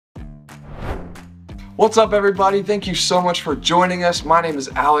What's up, everybody? Thank you so much for joining us. My name is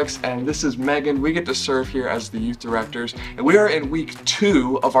Alex and this is Megan. We get to serve here as the youth directors, and we are in week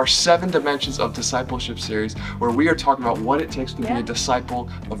 2 of our 7 Dimensions of Discipleship series, where we are talking about what it takes to be a disciple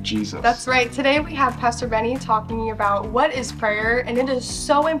of Jesus. That's right. Today we have Pastor Benny talking about what is prayer, and it is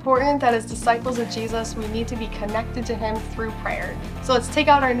so important that as disciples of Jesus, we need to be connected to him through prayer. So let's take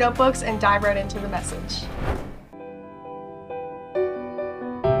out our notebooks and dive right into the message.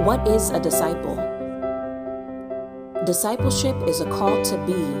 What is a disciple? Discipleship is a call to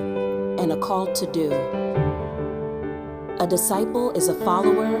be and a call to do. A disciple is a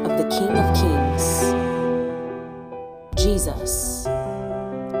follower of the King of Kings, Jesus.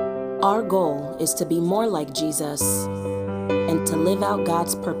 Our goal is to be more like Jesus and to live out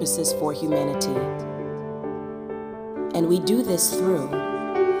God's purposes for humanity. And we do this through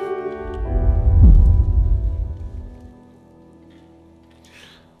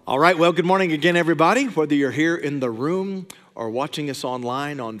All right, well, good morning again, everybody. Whether you're here in the room or watching us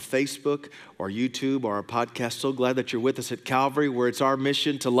online on Facebook or YouTube or our podcast, so glad that you're with us at Calvary, where it's our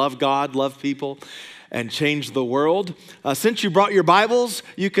mission to love God, love people, and change the world. Since you brought your Bibles,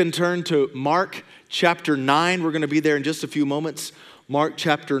 you can turn to Mark chapter 9. We're going to be there in just a few moments. Mark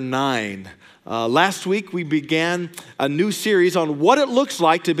chapter 9. Last week, we began a new series on what it looks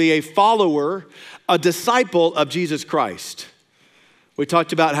like to be a follower, a disciple of Jesus Christ. We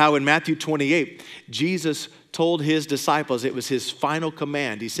talked about how in Matthew 28, Jesus told his disciples, it was his final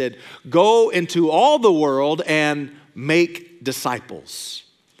command. He said, go into all the world and make disciples.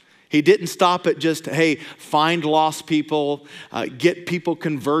 He didn't stop at just, hey, find lost people, get people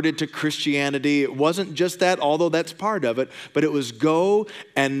converted to Christianity. It wasn't just that, although that's part of it, but it was go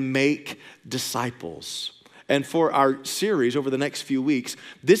and make disciples. And for our series over the next few weeks,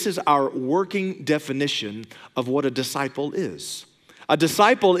 this is our working definition of what a disciple is. A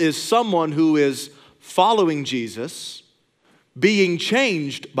disciple is someone who is following Jesus, being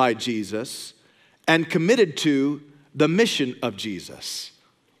changed by Jesus, and committed to the mission of Jesus,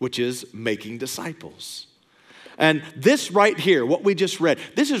 which is making disciples. And this right here, what we just read,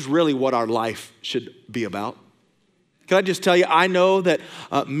 this is really what our life should be about. Can I just tell you, I know that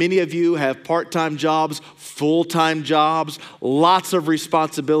many of you have part-time jobs, full-time jobs, lots of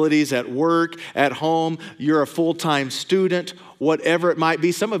responsibilities at work, at home. You're a full-time student, whatever it might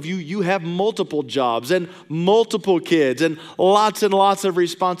be. Some of you, you have multiple jobs and multiple kids and lots of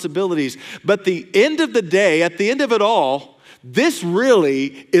responsibilities. But the end of the day, at the end of it all, this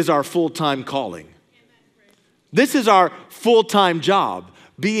really is our full-time calling. This is our full-time job,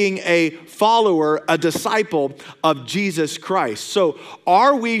 being a follower, a disciple of Jesus Christ. So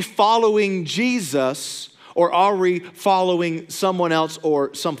are we following Jesus, or are we following someone else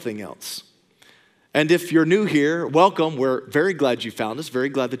or something else? And if you're new here, welcome. We're very glad you found us, very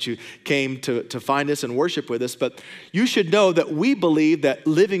glad that you came to find us and worship with us. But you should know that we believe that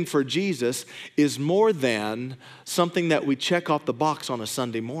living for Jesus is more than something that we check off the box on a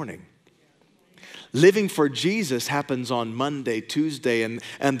Sunday morning. Living for Jesus happens on Monday, Tuesday,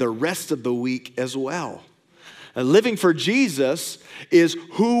 and the rest of the week as well. Living for Jesus is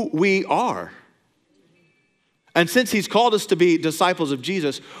who we are. And since he's called us to be disciples of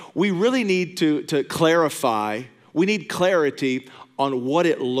Jesus, we really need to clarify, we need clarity on what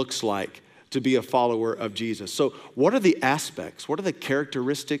it looks like to be a follower of Jesus. So what are the aspects? What are the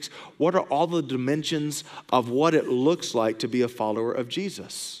characteristics? What are all the dimensions of what it looks like to be a follower of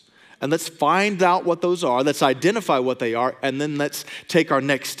Jesus? And let's find out what those are, let's identify what they are, and then let's take our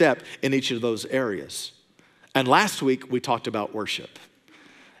next step in each of those areas. And last week, we talked about worship.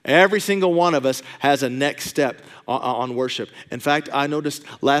 Every single one of us has a next step on worship. In fact, I noticed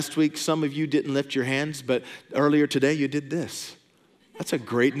last week some of you didn't lift your hands, but earlier today you did this. That's a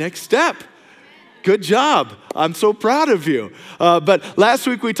great next step. Good job. I'm so proud of you. But last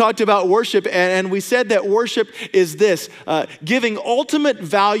week we talked about worship, and we said that worship is this, giving ultimate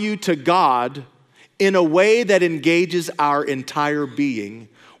value to God in a way that engages our entire being,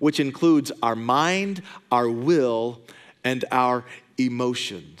 which includes our mind, our will, and our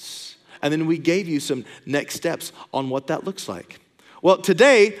emotions. And then we gave you some next steps on what that looks like. Well,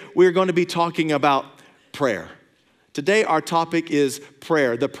 today we're going to be talking about prayer. Today our topic is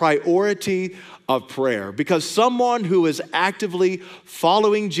prayer, the priority of prayer. Because someone who is actively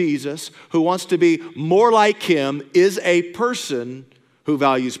following Jesus, who wants to be more like him, is a person who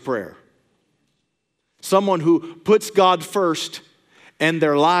values prayer. Someone who puts God first in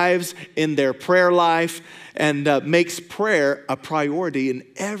their lives, in their prayer life, and makes prayer a priority in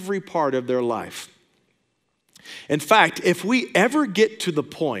every part of their life. In fact, if we ever get to the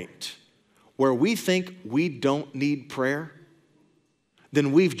point where we think we don't need prayer,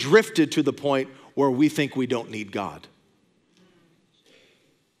 then we've drifted to the point where we think we don't need God.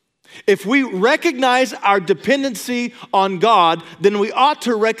 If we recognize our dependency on God, then we ought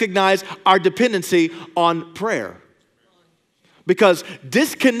to recognize our dependency on prayer. Because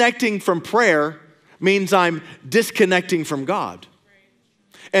disconnecting from prayer means I'm disconnecting from God.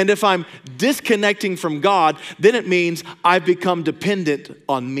 And if I'm disconnecting from God, then it means I've become dependent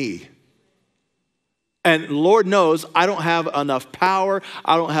on me. And Lord knows I don't have enough power,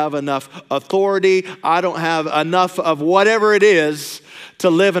 I don't have enough authority, I don't have enough of whatever it is to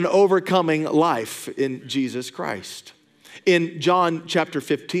live an overcoming life in Jesus Christ. In John chapter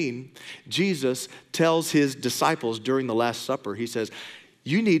 15, Jesus tells his disciples during the Last Supper, he says,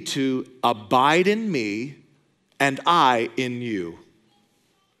 you need to abide in me and I in you.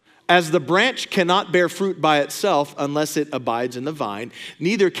 As the branch cannot bear fruit by itself unless it abides in the vine,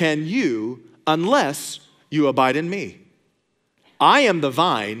 neither can you unless you abide in me. I am the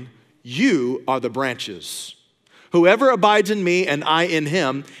vine, you are the branches. Whoever abides in me and I in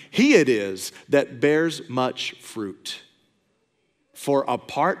him, he it is that bears much fruit. For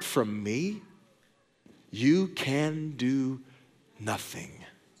apart from me, you can do nothing.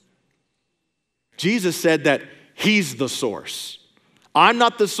 Jesus said that he's the source. I'm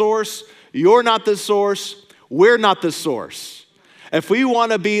not the source, you're not the source, we're not the source. If we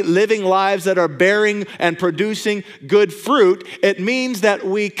want to be living lives that are bearing and producing good fruit, it means that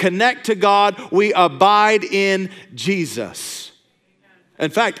we connect to God, we abide in Jesus. In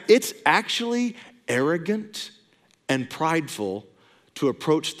fact, it's actually arrogant and prideful to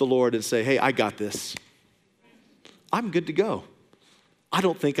approach the Lord and say, hey, I got this. I'm good to go. I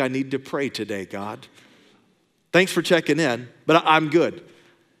don't think I need to pray today, God. Thanks for checking in, but I'm good.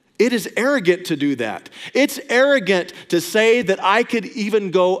 It is arrogant to do that. It's arrogant to say that I could even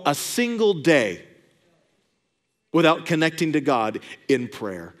go a single day without connecting to God in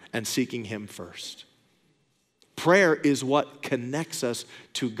prayer and seeking him first. Prayer is what connects us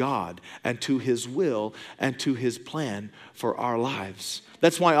to God and to his will and to his plan for our lives.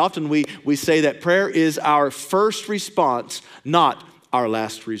 That's why often we say that prayer is our first response, not our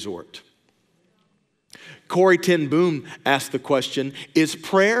last resort. Corrie ten Boom asked the question, is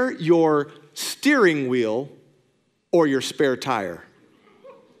prayer your steering wheel or your spare tire?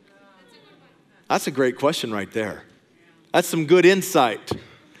 That's a great question right there. That's some good insight.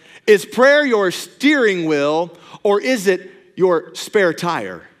 Is prayer your steering wheel or is it your spare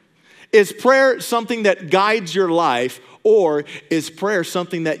tire? Is prayer something that guides your life or is prayer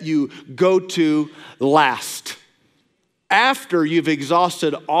something that you go to last? After you've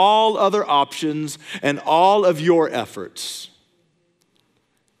exhausted all other options and all of your efforts.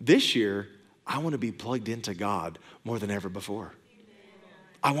 This year, I want to be plugged into God more than ever before.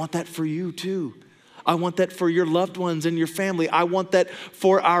 I want that for you too. I want that for your loved ones and your family. I want that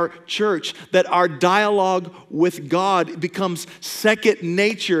for our church, that our dialogue with God becomes second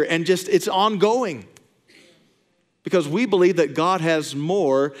nature and just it's ongoing. Because we believe that God has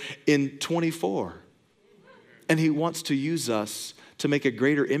more in 24. And he wants to use us to make a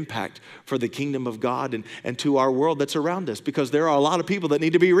greater impact for the kingdom of God and to our world that's around us. Because there are a lot of people that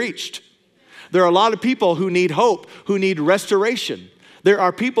need to be reached. There are a lot of people who need hope, who need restoration. There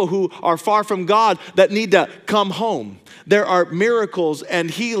are people who are far from God that need to come home. There are miracles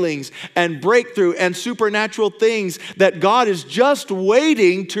and healings and breakthrough and supernatural things that God is just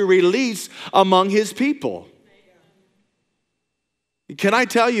waiting to release among his people. Can I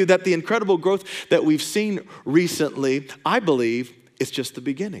tell you that the incredible growth that we've seen recently, I believe it's just the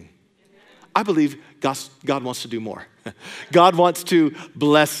beginning. I believe God wants to do more. God wants to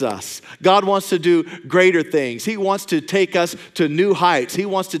bless us. God wants to do greater things. He wants to take us to new heights. He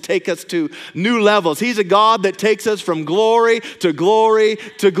wants to take us to new levels. He's a God that takes us from glory to glory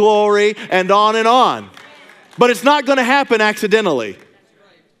to glory and on and on. But it's not going to happen accidentally.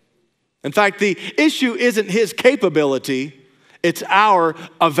 In fact, the issue isn't his capability. It's our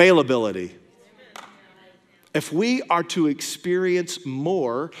availability. If we are to experience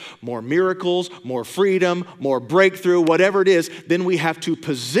more miracles, more freedom, more breakthrough, whatever it is, then we have to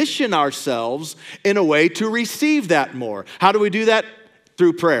position ourselves in a way to receive that more. How do we do that?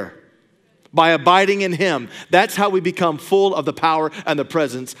 Through prayer. By abiding in him. That's how we become full of the power and the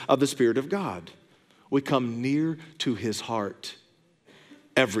presence of the Spirit of God. We come near to his heart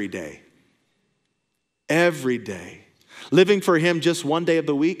every day. Every day. Living for him just one day of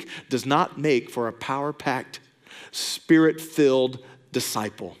the week does not make for a power-packed, spirit-filled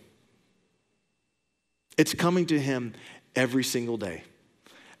disciple. It's coming to him every single day.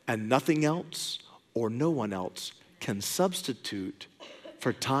 And nothing else or no one else can substitute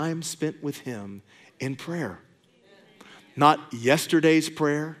for time spent with him in prayer. Not yesterday's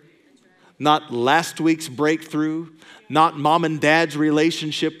prayer, not last week's breakthrough, not mom and dad's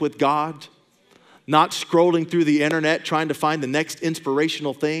relationship with God, not scrolling through the internet trying to find the next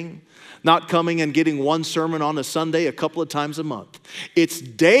inspirational thing, not coming and getting one sermon on a Sunday a couple of times a month. It's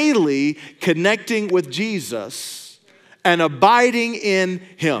daily connecting with Jesus and abiding in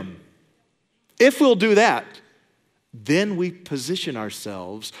him. If we'll do that, then we position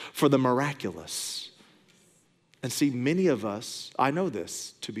ourselves for the miraculous. And see, many of us, I know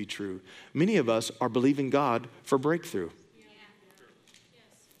this to be true, many of us are believing God for breakthrough.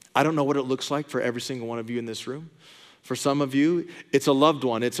 I don't know what it looks like for every single one of you in this room. For some of you, it's a loved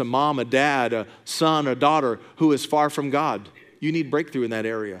one. It's a mom, a dad, a son, a daughter who is far from God. You need breakthrough in that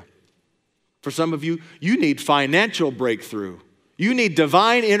area. For some of you, you need financial breakthrough. You need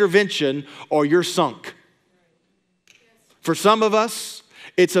divine intervention or you're sunk. For some of us,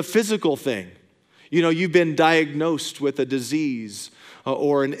 it's a physical thing. You know, you've been diagnosed with a disease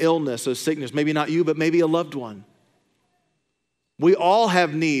or an illness, a sickness. Maybe not you, but maybe a loved one. We all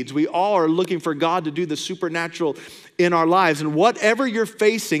have needs. We all are looking for God to do the supernatural in our lives. And whatever you're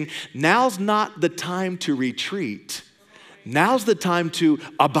facing, now's not the time to retreat. Now's the time to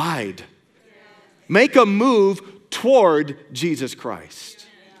abide. Make a move toward Jesus Christ.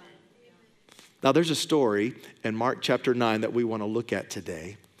 Now, there's a story in Mark chapter 9 that we want to look at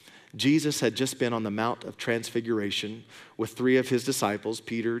today. Jesus had just been on the Mount of Transfiguration with 3 of his disciples,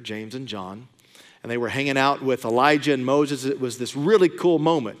 Peter, James, and John. And they were hanging out with Elijah and Moses. It was this really cool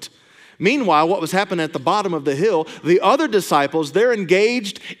moment. Meanwhile, what was happening at the bottom of the hill, the other disciples, they're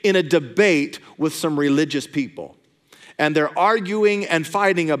engaged in a debate with some religious people. And they're arguing and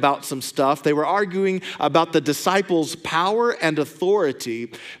fighting about some stuff. They were arguing about the disciples' power and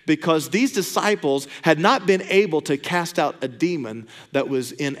authority because these disciples had not been able to cast out a demon that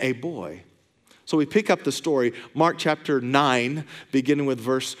was in a boy. So we pick up the story, Mark chapter 9, beginning with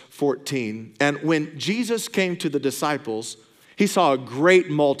verse 14. And when Jesus came to the disciples, he saw a great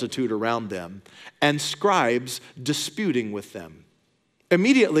multitude around them and scribes disputing with them.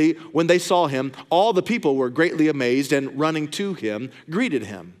 Immediately, when they saw him, all the people were greatly amazed and running to him, greeted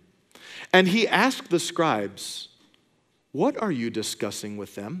him. And he asked the scribes, "What are you discussing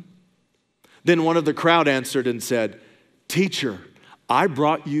with them?" Then one of the crowd answered and said, "Teacher, I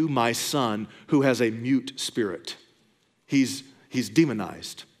brought you my son who has a mute spirit. He's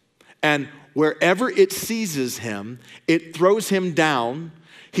demonized. And wherever it seizes him, it throws him down.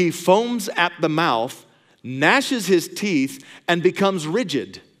 He foams at the mouth, gnashes his teeth, and becomes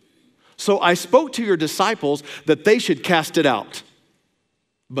rigid. So I spoke to your disciples that they should cast it out,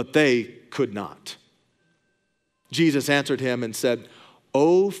 but they could not." Jesus answered him and said,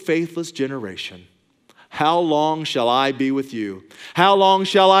 "O faithless generation, how long shall I be with you? How long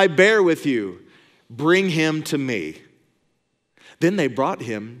shall I bear with you? Bring him to me." Then they brought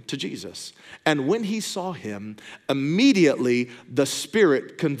him to Jesus. And when he saw him, immediately the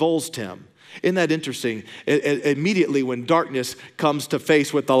spirit convulsed him. Isn't that interesting? Immediately when darkness comes to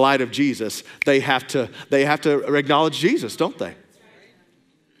face with the light of Jesus, they have to acknowledge Jesus, don't they?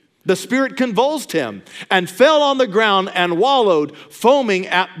 The spirit convulsed him and fell on the ground and wallowed, foaming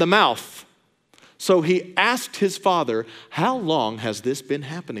at the mouth. So he asked his father, "How long has this been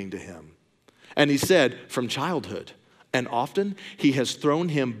happening to him?" And he said, "From childhood. And often he has thrown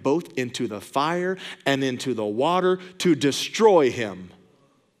him both into the fire and into the water to destroy him.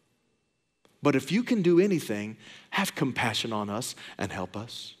 But if you can do anything, have compassion on us and help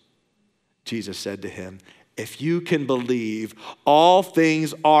us." Jesus said to him, "If you can believe, all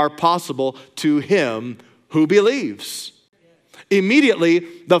things are possible to him who believes." Immediately,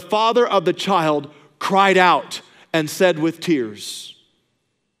 the father of the child cried out and said with tears,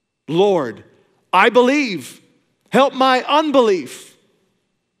 "Lord, I believe. Help my unbelief."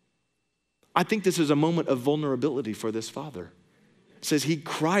 I think this is a moment of vulnerability for this father. It says he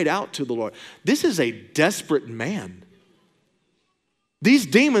cried out to the Lord. This is a desperate man. These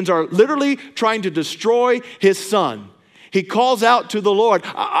demons are literally trying to destroy his son. He calls out to the Lord.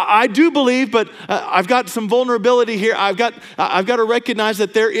 I do believe, but I've got some vulnerability here. I've got to recognize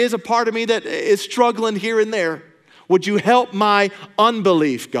that there is a part of me that is struggling here and there. Would you help my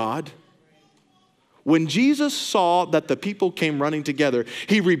unbelief, God? When Jesus saw that the people came running together,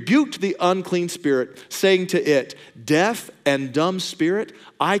 he rebuked the unclean spirit, saying to it, "Deaf and dumb spirit,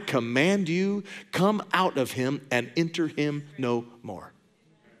 I command you, come out of him and enter him no more."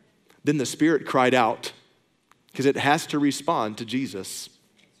 Then the spirit cried out, because it has to respond to Jesus,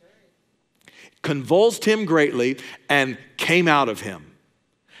 convulsed him greatly, and came out of him,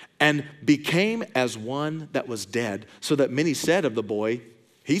 and became as one that was dead, so that many said of the boy,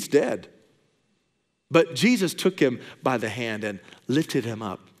 "He's dead." But Jesus took him by the hand and lifted him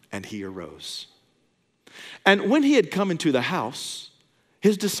up and he arose. And when he had come into the house,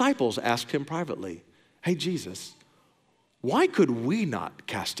 his disciples asked him privately, "Hey, Jesus, why could we not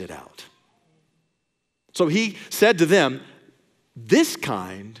cast it out?" So he said to them, "This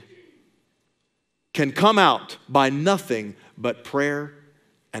kind can come out by nothing but prayer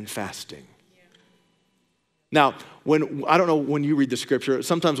and fasting." Now, I don't know when you read the scripture,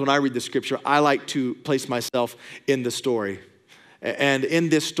 sometimes when I read the scripture, I like to place myself in the story. And in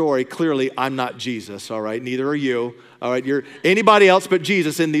this story, clearly, I'm not Jesus, all right? Neither are you, all right? You're anybody else but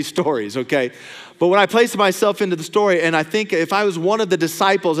Jesus in these stories, okay? But when I place myself into the story, and I think if I was one of the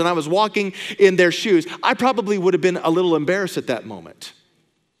disciples and I was walking in their shoes, I probably would have been a little embarrassed at that moment.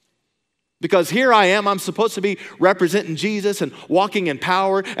 Because here I am, I'm supposed to be representing Jesus and walking in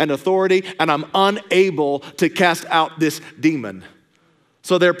power and authority, and I'm unable to cast out this demon.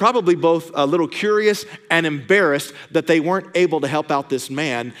 So they're probably both a little curious and embarrassed that they weren't able to help out this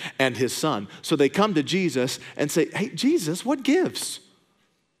man and his son. So they come to Jesus and say, "Hey, Jesus, what gives?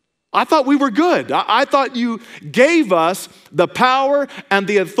 I thought we were good. I thought you gave us the power and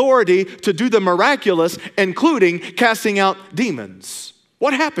the authority to do the miraculous, including casting out demons.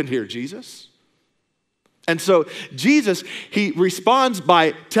 What happened here, Jesus?" And so Jesus, he responds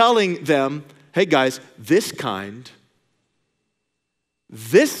by telling them, "Hey guys, this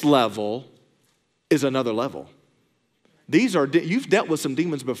level is another level. You've dealt with some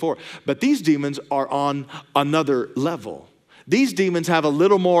demons before, but these demons are on another level. These demons have a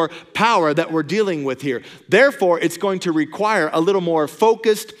little more power that we're dealing with here. Therefore, it's going to require a little more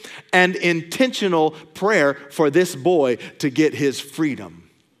focused and intentional prayer for this boy to get his freedom."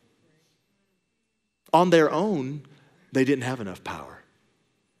 On their own, they didn't have enough power.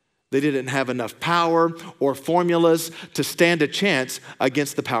 They didn't have enough power or formulas to stand a chance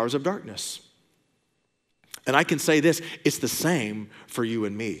against the powers of darkness. And I can say this, it's the same for you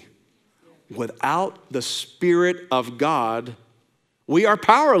and me. Without the Spirit of God, we are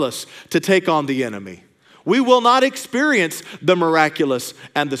powerless to take on the enemy. We will not experience the miraculous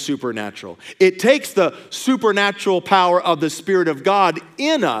and the supernatural. It takes the supernatural power of the Spirit of God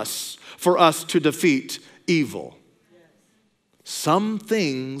in us for us to defeat evil. Some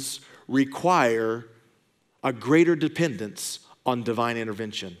things require a greater dependence on divine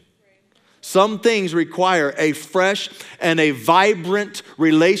intervention. Some things require a fresh and a vibrant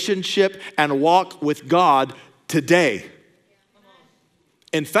relationship and walk with God today.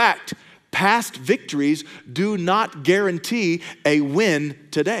 In fact, past victories do not guarantee a win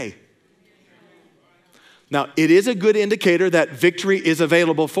today. Now, it is a good indicator that victory is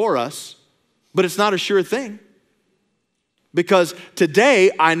available for us, but it's not a sure thing. Because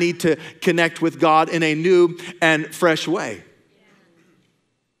today I need to connect with God in a new and fresh way.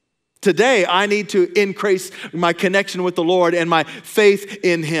 Today I need to increase my connection with the Lord and my faith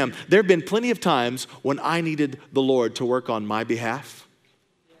in Him. There have been plenty of times when I needed the Lord to work on my behalf,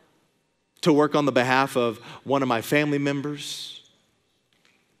 to work on the behalf of one of my family members,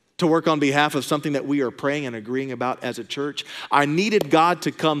 to work on behalf of something that we are praying and agreeing about as a church. I needed God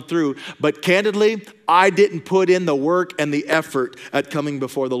to come through, but candidly, I didn't put in the work and the effort at coming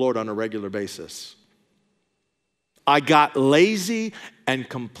before the Lord on a regular basis. I got lazy and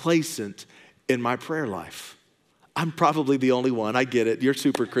complacent in my prayer life. I'm probably the only one. I get it. You're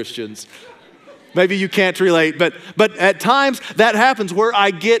super Christians. Maybe you can't relate, but at times that happens where I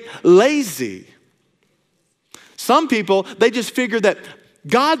get lazy. Some people, they just figure that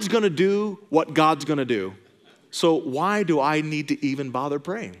God's going to do what God's going to do. So why do I need to even bother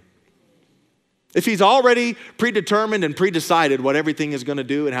praying? If He's already predetermined and predecided what everything is going to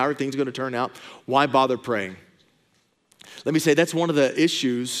do and how everything's going to turn out, why bother praying? Let me say that's one of the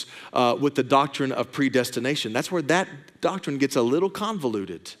issues with the doctrine of predestination. That's where that doctrine gets a little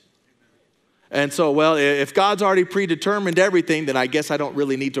convoluted. And so, well, if God's already predetermined everything, then I guess I don't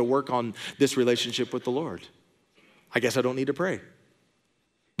really need to work on this relationship with the Lord. I guess I don't need to pray.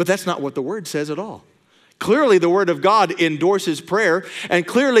 But that's not what the Word says at all. Clearly, the Word of God endorses prayer, and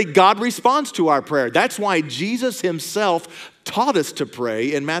clearly God responds to our prayer. That's why Jesus Himself taught us to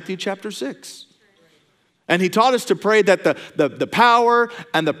pray in Matthew chapter 6. And He taught us to pray that the power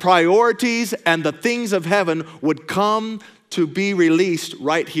and the priorities and the things of heaven would come to be released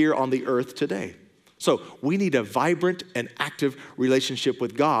right here on the earth today. So we need a vibrant and active relationship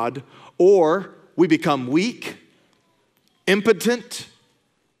with God, or we become weak, impotent,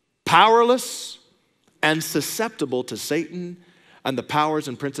 powerless, and susceptible to Satan and the powers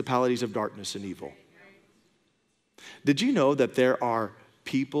and principalities of darkness and evil. Did you know that there are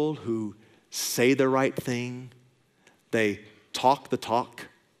people who say the right thing, they talk the talk,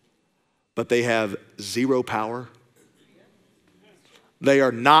 but they have zero power? They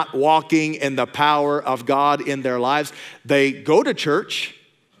are not walking in the power of God in their lives. They go to church,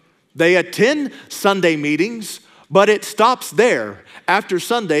 they attend Sunday meetings, but it stops there. After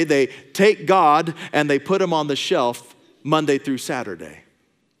Sunday, they take God and they put him on the shelf Monday through Saturday.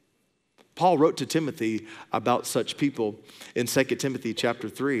 Paul wrote to Timothy about such people in 2 Timothy chapter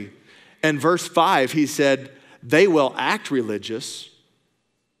 3. And verse 5, he said, they will act religious,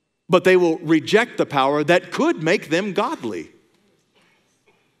 but they will reject the power that could make them godly.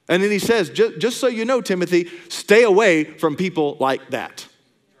 And then he says, just so you know, Timothy, stay away from people like that.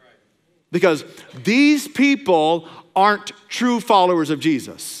 Because these people aren't true followers of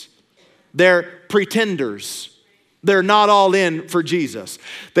Jesus. They're pretenders. They're not all in for Jesus.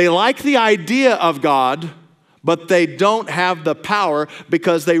 They like the idea of God, but they don't have the power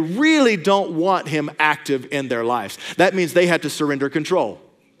because they really don't want him active in their lives. That means they have to surrender control.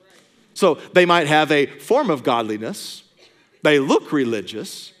 So they might have a form of godliness. They look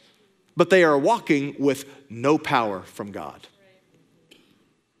religious, but they are walking with no power from God.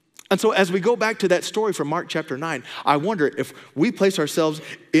 And so as we go back to that story from Mark chapter 9, I wonder if we place ourselves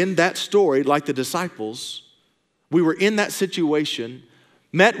in that story like the disciples. We were in that situation,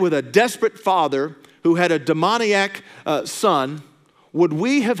 met with a desperate father who had a demoniac son. Would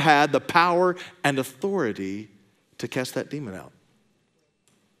we have had the power and authority to cast that demon out?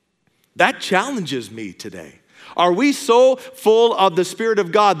 That challenges me today. Are we so full of the Spirit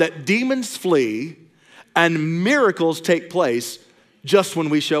of God that demons flee and miracles take place just when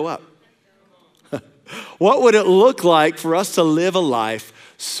we show up? What would it look like for us to live a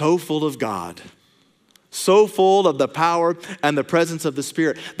life so full of God, so full of the power and the presence of the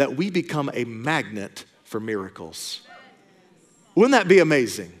Spirit that we become a magnet for miracles? Wouldn't that be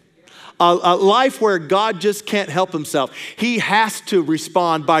amazing? A life where God just can't help himself. He has to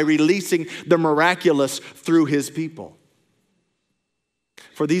respond by releasing the miraculous through his people.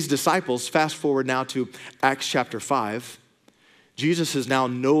 For these disciples, fast forward now to Acts chapter 5. Jesus is now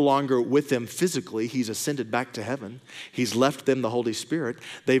no longer with them physically. He's ascended back to heaven. He's left them the Holy Spirit.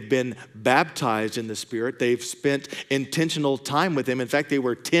 They've been baptized in the Spirit. They've spent intentional time with him. In fact, they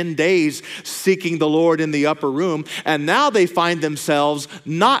were 10 days seeking the Lord in the upper room, and now they find themselves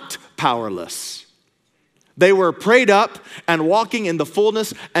not powerless. They were prayed up and walking in the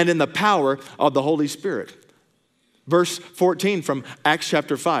fullness and in the power of the Holy Spirit. Verse 14 from Acts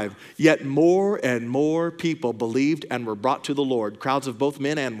chapter 5, yet more and more people believed and were brought to the Lord, crowds of both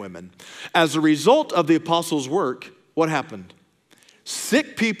men and women. As a result of the apostles' work, what happened?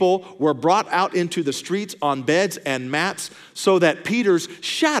 Sick people were brought out into the streets on beds and mats so that Peter's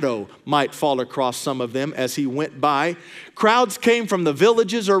shadow might fall across some of them as he went by. Crowds came from the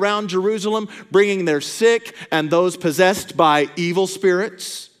villages around Jerusalem, bringing their sick and those possessed by evil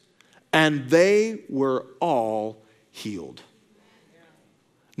spirits, and they were all healed.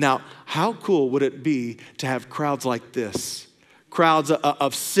 Now, how cool would it be to have crowds like this? Crowds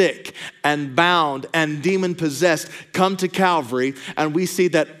of sick and bound and demon-possessed come to Calvary, and we see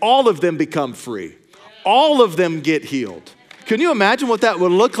that all of them become free. All of them get healed. Can you imagine what that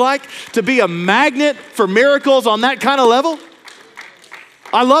would look like to be a magnet for miracles on that kind of level?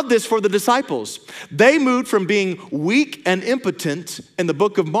 I love this for the disciples. They moved from being weak and impotent in the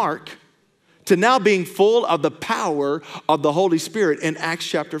book of Mark to now being full of the power of the Holy Spirit in Acts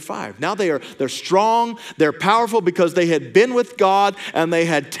chapter 5. Now they're strong, they're powerful because they had been with God and they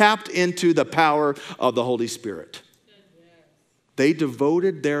had tapped into the power of the Holy Spirit. They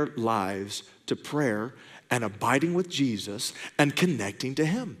devoted their lives to prayer and abiding with Jesus and connecting to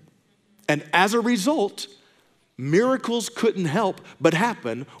him. And as a result, miracles couldn't help but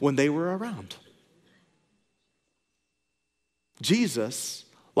happen when they were around. Jesus,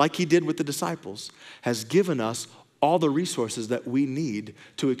 like he did with the disciples, has given us all the resources that we need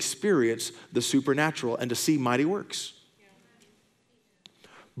to experience the supernatural and to see mighty works.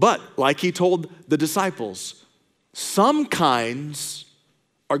 But like he told the disciples, some kinds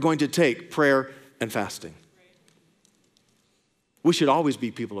are going to take prayer and fasting. We should always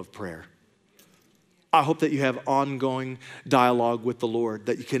be people of prayer. I hope that you have ongoing dialogue with the Lord,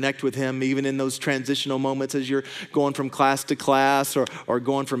 that you connect with him even in those transitional moments as you're going from class to class or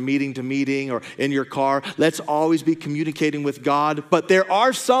going from meeting to meeting or in your car. Let's always be communicating with God. But there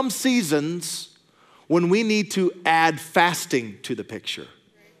are some seasons when we need to add fasting to the picture.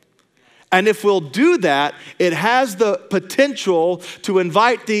 And if we'll do that, it has the potential to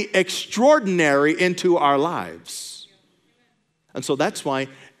invite the extraordinary into our lives. And so that's why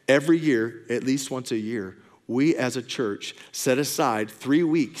every year, at least once a year, we as a church set aside 3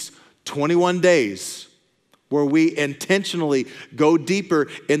 weeks, 21 days, where we intentionally go deeper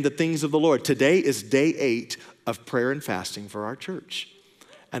in the things of the Lord. Today is day 8 of prayer and fasting for our church.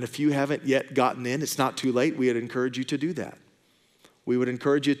 And if you haven't yet gotten in, it's not too late. We would encourage you to do that. We would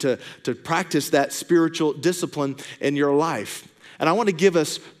encourage you to practice that spiritual discipline in your life. And I want to give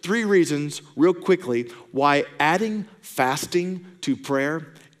us 3 reasons real quickly why adding fasting to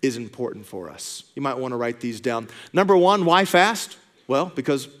prayer is important for us. You might want to write these down. Number 1, why fast? Well,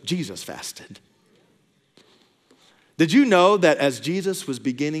 because Jesus fasted. Did you know that as Jesus was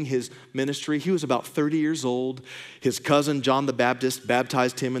beginning his ministry, he was about 30 years old. His cousin John the Baptist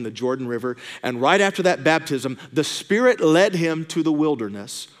baptized him in the Jordan River. And right after that baptism, the Spirit led him to the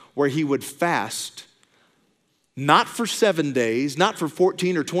wilderness where he would fast, not for 7 days, not for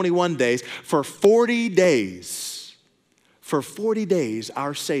 14 or 21 days, for 40 days. For 40 days,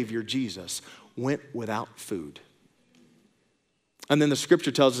 our Savior Jesus went without food. And then the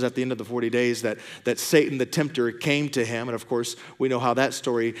scripture tells us at the end of the 40 days that Satan, the tempter, came to him. And of course, we know how that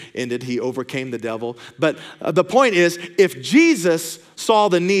story ended. He overcame the devil. But the point is, if Jesus saw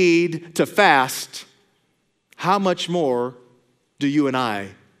the need to fast, how much more do you and I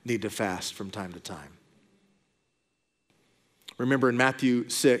need to fast from time to time? Remember in Matthew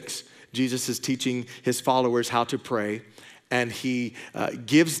 6, Jesus is teaching his followers how to pray. And he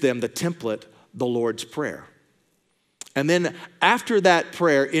gives them the template, the Lord's Prayer. And then after that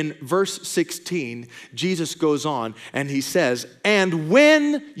prayer, in verse 16, Jesus goes on and he says, and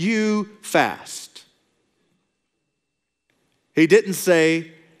when you fast. He didn't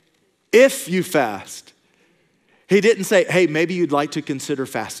say, if you fast. He didn't say, hey, maybe you'd like to consider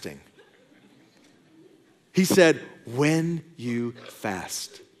fasting. He said, when you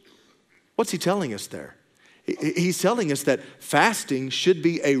fast. What's he telling us there? He's telling us that fasting should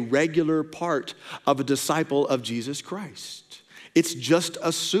be a regular part of a disciple of Jesus Christ. It's just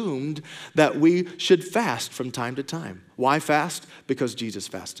assumed that we should fast from time to time. Why fast? Because Jesus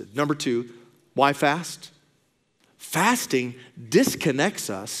fasted. Number 2, why fast? Fasting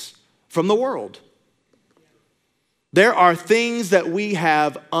disconnects us from the world. There are things that we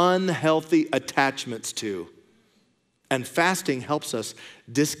have unhealthy attachments to, and fasting helps us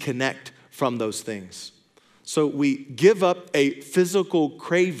disconnect from those things. So we give up a physical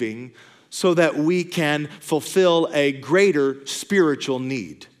craving so that we can fulfill a greater spiritual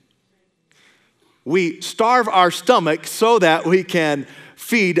need. We starve our stomach so that we can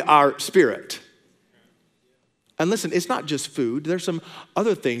feed our spirit. And listen, it's not just food. There's some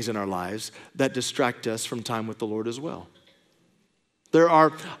other things in our lives that distract us from time with the Lord as well. There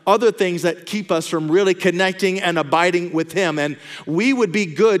are other things that keep us from really connecting and abiding with him. And we would be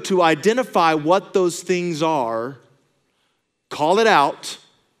good to identify what those things are, call it out,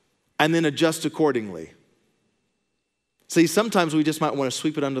 and then adjust accordingly. See, sometimes we just might want to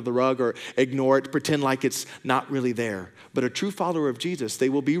sweep it under the rug or ignore it, pretend like it's not really there. But a true follower of Jesus, they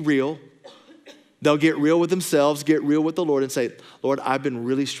will be real. They'll get real with themselves, get real with the Lord and say, Lord, I've been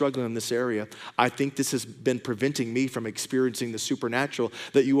really struggling in this area. I think this has been preventing me from experiencing the supernatural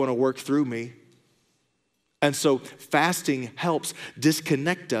that you want to work through me. And so fasting helps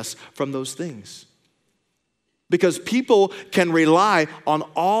disconnect us from those things. Because people can rely on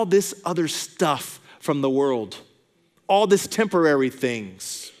all this other stuff from the world, all this temporary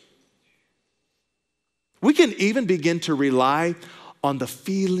things. We can even begin to rely on the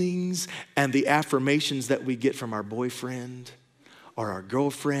feelings and the affirmations that we get from our boyfriend or our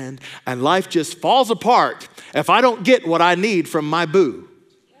girlfriend, and life just falls apart if I don't get what I need from my boo.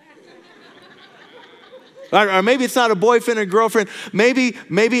 Or maybe it's not a boyfriend or girlfriend. Maybe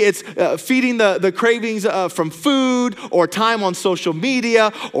it's feeding the cravings from food or time on social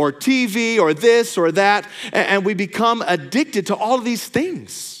media or TV or this or that, and we become addicted to all of these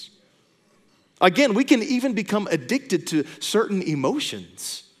things. Again, we can even become addicted to certain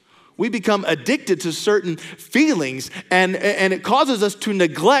emotions. We become addicted to certain feelings, and it causes us to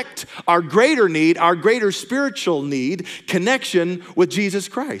neglect our greater need, our greater spiritual need, connection with Jesus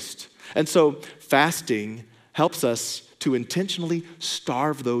Christ. And so fasting helps us to intentionally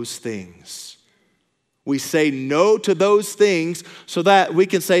starve those things. We say no to those things so that we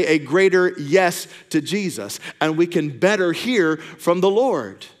can say a greater yes to Jesus, and we can better hear from the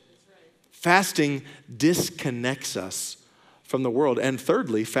Lord. Fasting disconnects us from the world. And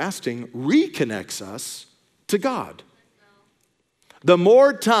thirdly, fasting reconnects us to God. The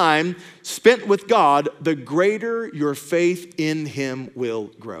more time spent with God, the greater your faith in him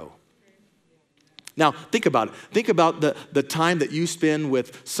will grow. Now, think about it. Think about the time that you spend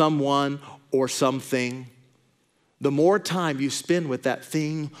with someone or something. The more time you spend with that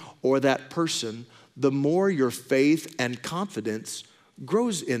thing or that person, the more your faith and confidence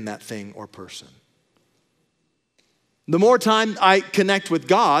grows in that thing or person. The more time I connect with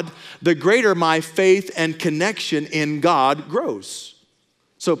God, the greater my faith and connection in God grows.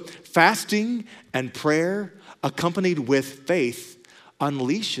 So fasting and prayer accompanied with faith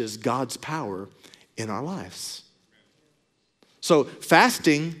unleashes God's power in our lives. So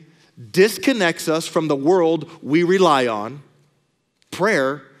fasting disconnects us from the world we rely on.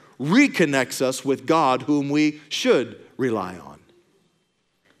 Prayer reconnects us with God whom we should rely on.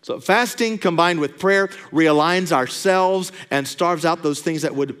 So fasting combined with prayer realigns ourselves and starves out those things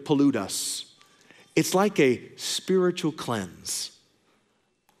that would pollute us. It's like a spiritual cleanse,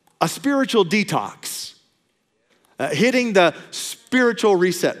 a spiritual detox, hitting the spiritual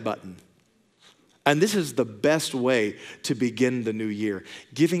reset button. And this is the best way to begin the new year,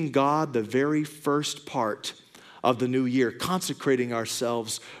 giving God the very first part of the new year, consecrating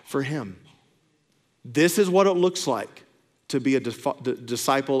ourselves for Him. This is what it looks like to be a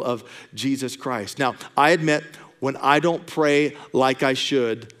disciple of Jesus Christ. Now, I admit, when I don't pray like I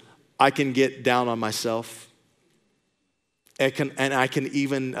should, I can get down on myself. And I can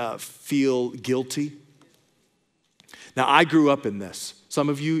even feel guilty. Now, I grew up in this. Some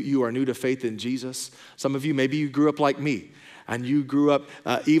of you are new to faith in Jesus. Some of you, maybe you grew up like me. And you grew up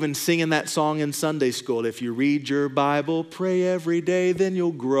even singing that song in Sunday school. If you read your Bible, pray every day, then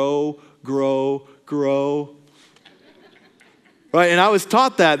you'll grow. Right, and I was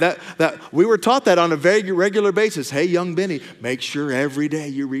taught that we were taught that on a very regular basis. Hey, young Benny, make sure every day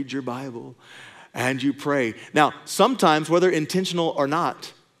you read your Bible and you pray. Now, sometimes, whether intentional or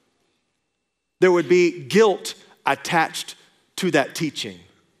not, there would be guilt attached to that teaching.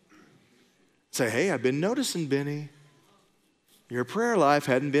 Say, hey, I've been noticing, Benny, your prayer life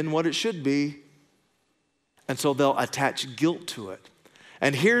hadn't been what it should be. And so they'll attach guilt to it.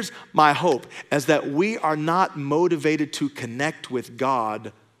 And here's my hope, is that we are not motivated to connect with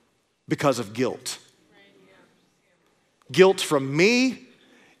God because of guilt. Guilt from me,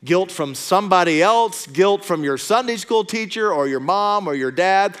 guilt from somebody else, guilt from your Sunday school teacher or your mom or your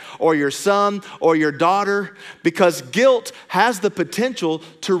dad or your son or your daughter, because guilt has the potential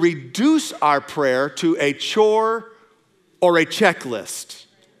to reduce our prayer to a chore or a checklist.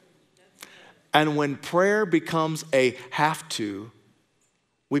 And when prayer becomes a have to,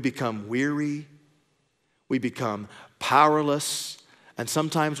 we become weary, we become powerless, and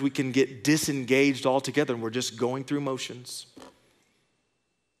sometimes we can get disengaged altogether and we're just going through motions.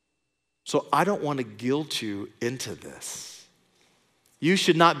 So I don't want to guilt you into this. You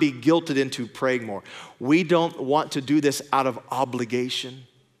should not be guilted into praying more. We don't want to do this out of obligation,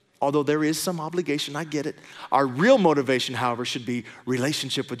 although there is some obligation, I get it. Our real motivation, however, should be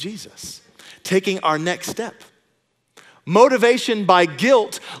relationship with Jesus, taking our next step. Motivation by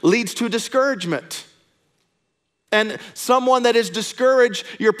guilt leads to discouragement. And someone that is discouraged,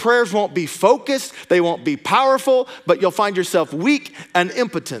 your prayers won't be focused, they won't be powerful, but you'll find yourself weak and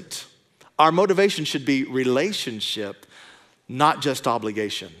impotent. Our motivation should be relationship, not just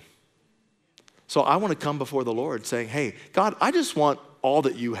obligation. So I want to come before the Lord saying, hey, God, I just want all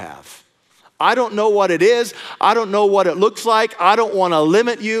that you have. I don't know what it is. I don't know what it looks like. I don't want to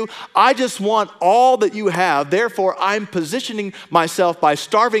limit you. I just want all that you have. Therefore, I'm positioning myself by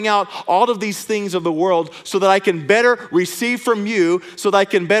starving out all of these things of the world so that I can better receive from you, so that I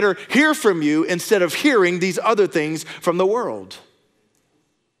can better hear from you instead of hearing these other things from the world.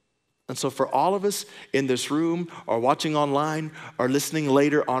 And so for all of us in this room or watching online or listening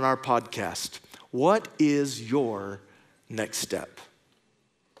later on our podcast, what is your next step?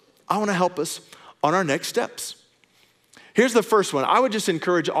 I want to help us on our next steps. Here's the first one. I would just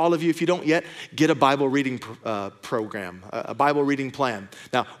encourage all of you, if you don't yet, get a Bible reading program, a Bible reading plan.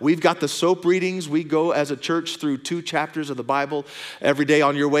 Now, we've got the SOAP readings. We go as a church through 2 chapters of the Bible every day.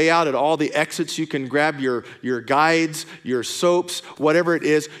 On your way out, at all the exits, you can grab your guides, your SOAPs, whatever it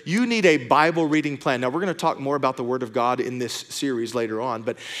is. You need a Bible reading plan. Now, we're going to talk more about the Word of God in this series later on,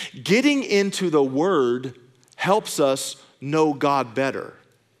 but getting into the Word helps us know God better.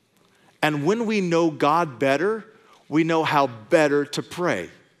 And when we know God better, we know how better to pray.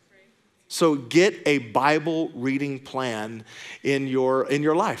 So get a Bible reading plan in your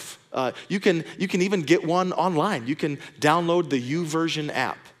life. You can even get one online. You can download the YouVersion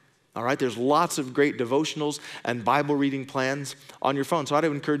app. All right, there's lots of great devotionals and Bible reading plans on your phone. So I'd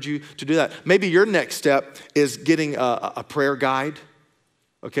encourage you to do that. Maybe your next step is getting a prayer guide.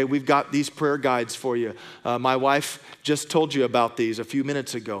 Okay, we've got these prayer guides for you. My wife just told you about these a few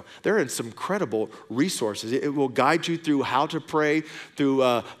minutes ago. There are some incredible resources. It will guide you through how to pray,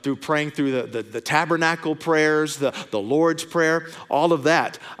 through praying through the tabernacle prayers, the Lord's Prayer, all of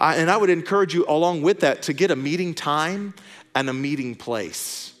that. And I would encourage you along with that to get a meeting time and a meeting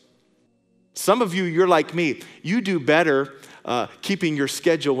place. Some of you, you're like me. You do better keeping your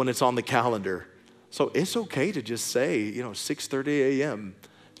schedule when it's on the calendar. So it's okay to just say, 6:30 a.m.,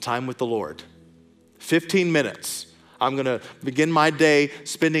 time with the Lord. 15 minutes. I'm going to begin my day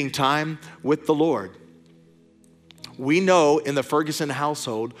spending time with the Lord. We know in the Ferguson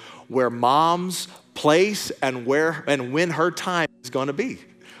household where mom's place and when her time is going to be.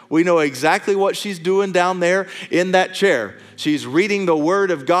 We know exactly what she's doing down there in that chair. She's reading the Word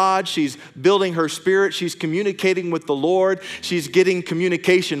of God. She's building her spirit. She's communicating with the Lord. She's getting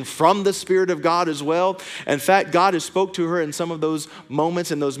communication from the Spirit of God as well. In fact, God has spoke to her in some of those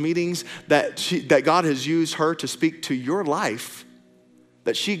moments in those meetings that God has used her to speak to your life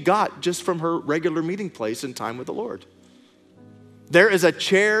that she got just from her regular meeting place and time with the Lord. There is a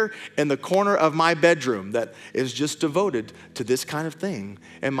chair in the corner of my bedroom that is just devoted to this kind of thing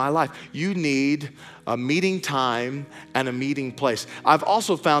in my life. You need a meeting time and a meeting place. I've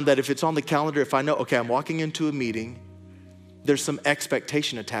also found that if it's on the calendar, if I know, okay, I'm walking into a meeting, there's some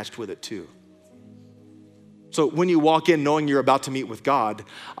expectation attached with it too. So when you walk in knowing you're about to meet with God,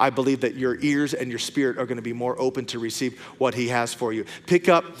 I believe that your ears and your spirit are going to be more open to receive what He has for you. Pick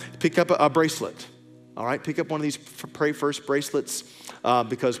up a bracelet. All right, pick up one of these Pray First bracelets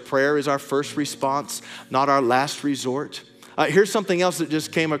because prayer is our first response, not our last resort. Here's something else that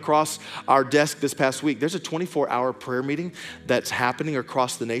just came across our desk this past week. There's a 24-hour prayer meeting that's happening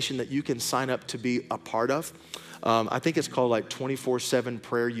across the nation that you can sign up to be a part of. I think it's called like 24/7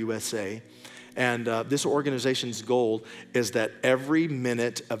 Prayer USA. And this organization's goal is that every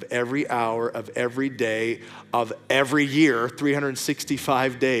minute of every hour of every day of every year,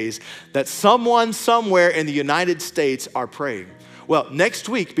 365 days, that someone somewhere in the United States are praying. Well, next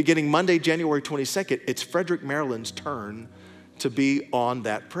week, beginning Monday, January 22nd, it's Frederick, Maryland's turn to be on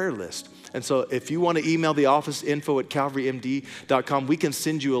that prayer list. And so if you want to email the office, info@calvarymd.com, we can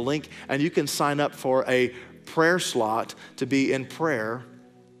send you a link and you can sign up for a prayer slot to be in prayer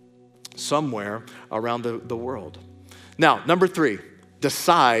somewhere around the world. Now, number 3,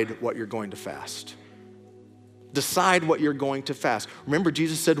 decide what you're going to fast. Decide what you're going to fast. Remember,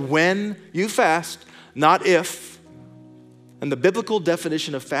 Jesus said, when you fast, not if. And the biblical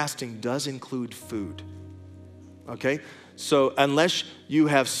definition of fasting does include food. Okay? So unless you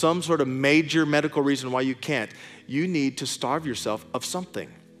have some sort of major medical reason why you can't, you need to starve yourself of something.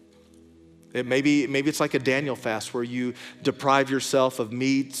 Maybe it's like a Daniel fast where you deprive yourself of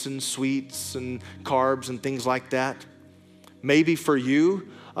meats and sweets and carbs and things like that. Maybe for you,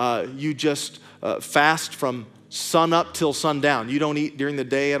 you just fast from sun up till sundown. You don't eat during the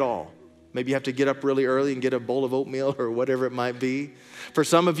day at all. Maybe you have to get up really early and get a bowl of oatmeal or whatever it might be. For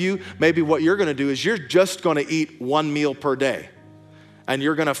some of you, maybe what you're going to do is you're just going to eat one meal per day. And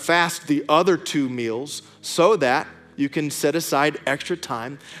you're going to fast the other 2 meals so that you can set aside extra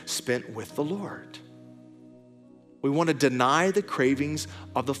time spent with the Lord. We want to deny the cravings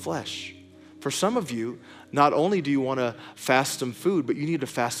of the flesh. For some of you, not only do you want to fast some food, but you need to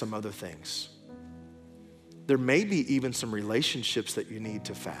fast some other things. There may be even some relationships that you need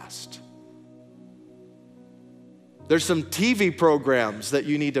to fast. There's some TV programs that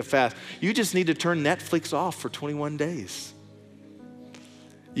you need to fast. You just need to turn Netflix off for 21 days.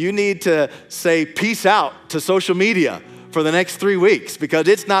 You need to say peace out to social media for the next 3 weeks because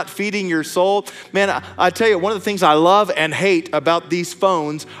it's not feeding your soul. Man, I tell you, one of the things I love and hate about these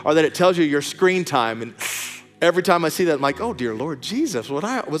phones are that it tells you your screen time. And every time I see that, I'm like, oh, dear Lord Jesus,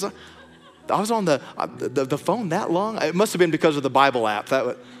 I was on the phone that long? It must have been because of the Bible app.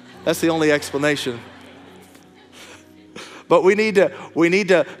 That's the only explanation. But we need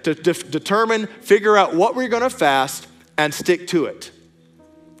to determine, figure out what we're going to fast and stick to it.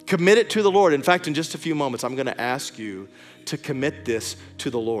 Commit it to the Lord. In fact, in just a few moments, I'm going to ask you to commit this to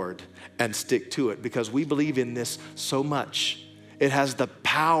the Lord and stick to it because we believe in this so much. It has the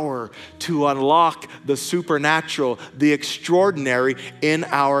power to unlock the supernatural, the extraordinary in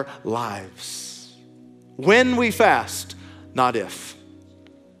our lives. When we fast, not if.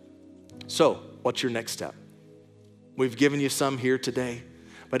 So, what's your next step? We've given you some here today,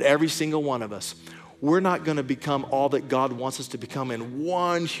 but every single one of us, we're not going to become all that God wants us to become in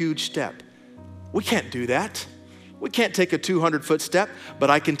one huge step. We can't do that. We can't take a 200-foot step, but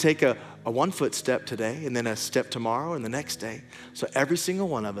I can take a 1-foot step today and then a step tomorrow and the next day. So every single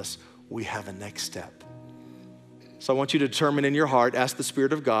one of us, we have a next step. So I want you to determine in your heart, ask the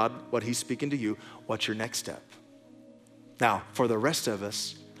Spirit of God what He's speaking to you, what's your next step? Now, for the rest of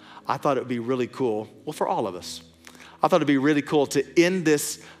us, I thought it would be really cool, well, for all of us, I thought it'd be really cool to end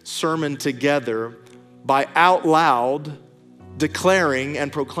this sermon together by out loud declaring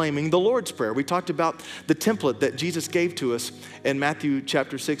and proclaiming the Lord's Prayer. We talked about the template that Jesus gave to us in Matthew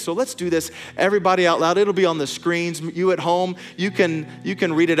chapter 6. So let's do this, everybody out loud. It'll be on the screens. You at home, you can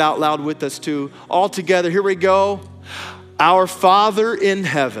read it out loud with us too. All together, here we go. Our Father in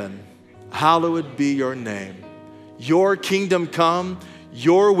heaven, hallowed be your name. Your kingdom come,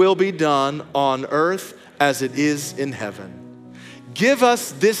 your will be done on earth as it is in heaven. Give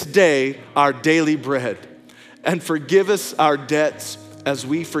us this day our daily bread, and forgive us our debts as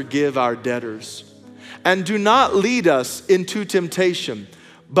we forgive our debtors. And do not lead us into temptation,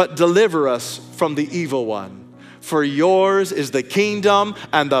 but deliver us from the evil one. For yours is the kingdom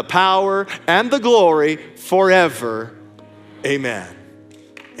and the power and the glory forever. Amen.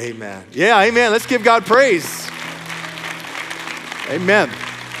 Amen. Yeah, amen. Let's give God praise. Amen.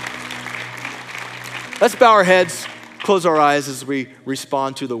 Let's bow our heads, close our eyes as we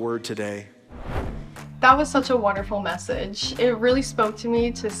respond to the word today. That was such a wonderful message. It really spoke to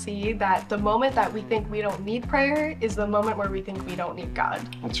me to see that the moment that we think we don't need prayer is the moment where we think we don't need God.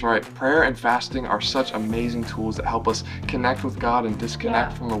 That's right. Prayer and fasting are such amazing tools that help us connect with God and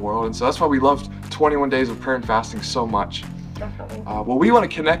disconnect from the world. And so that's why we loved 21 days of prayer and fasting so much. Definitely. Well, we want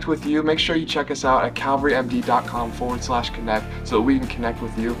to connect with you. Make sure you check us out at calvarymd.com/connect so that we can connect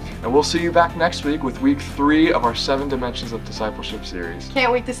with you. And we'll see you back next week with week 3 of our 7 Dimensions of Discipleship series.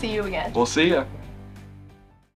 Can't wait to see you again. We'll see you.